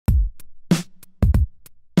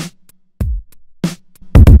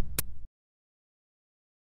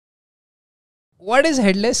what is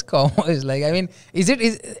headless commerce? Like, I mean,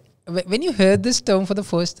 when you hear this term for the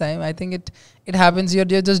first time, I think it happens you're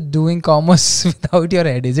just doing commerce without your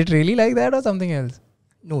head. Is it really like that or something else?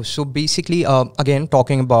 No. So basically, again,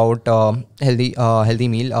 talking about healthy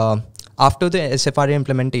meal. After the SFRA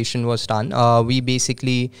implementation was done, we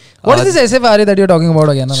basically... what is this SFRA that you're talking about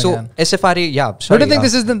again? SFRA, yeah. Sorry, do you think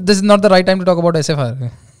this is not the right time to talk about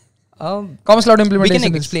SFRA? Commerce Cloud implementation. We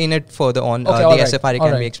can explain it further on. Okay, the SFRA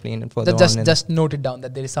can be explained further on. Just note it down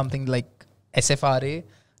that there is something like SFRA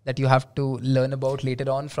that you have to learn about later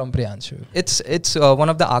on from Priyanshu. It's one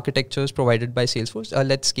of the architectures provided by Salesforce.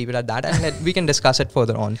 Let's keep it at that, and we can discuss it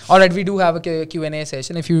further on. All right, we do have a Q&A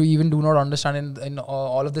session. If you even do not understand in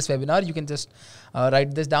all of this webinar, you can just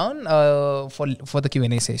write this down for the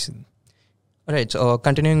Q&A session. All right, so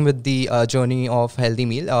continuing with the journey of Healthy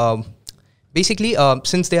Meal. Basically,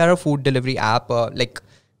 since they are a food delivery app,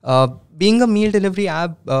 being a meal delivery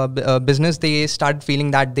app business, they started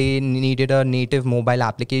feeling that they needed a native mobile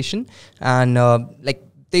application, and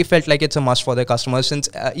they felt like it's a must for their customers. Since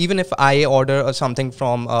even if I order something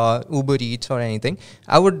from Uber Eats or anything,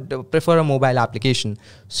 I would prefer a mobile application.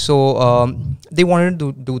 So they wanted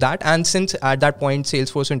to do that, and since at that point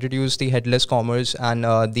Salesforce introduced the Headless Commerce and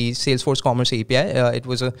the Salesforce Commerce API, it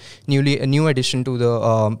was a new addition to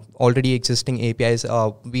the already existing APIs.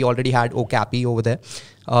 We already had Okapi over there.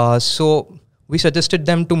 So we suggested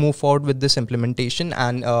them to move forward with this implementation,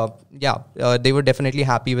 and they were definitely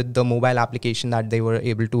happy with the mobile application that they were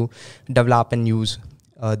able to develop and use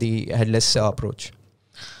the headless approach.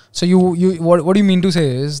 So what do you mean to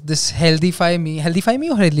say is this Healthify Me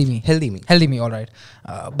or Healthy Me? Healthy Me, all right.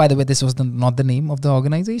 By the way, this was not the name of the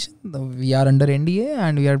organization. We are under NDA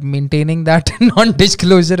and we are maintaining that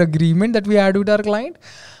non-disclosure agreement that we had with our client.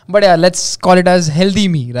 But yeah, let's call it as Healthy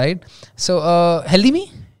Me, right? So Healthy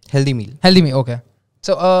Me? Healthy Meal. Healthy Me, okay.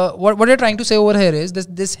 So what you're trying to say over here is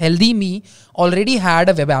this Healthy Me already had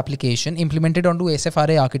a web application implemented onto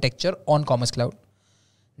SFRA architecture on Commerce Cloud.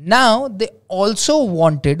 Now they also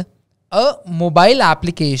wanted a mobile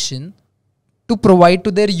application to provide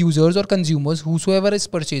to their users or consumers, whosoever is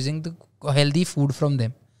purchasing the healthy food from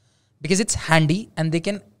them, because it's handy and they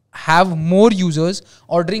can have more users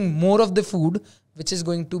ordering more of the food, which is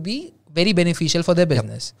going to be very beneficial for their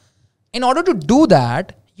business. Yep. In order to do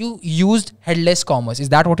that, you used Headless Commerce. Is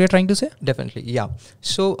that what you're trying to say? Definitely, yeah.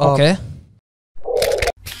 So, okay.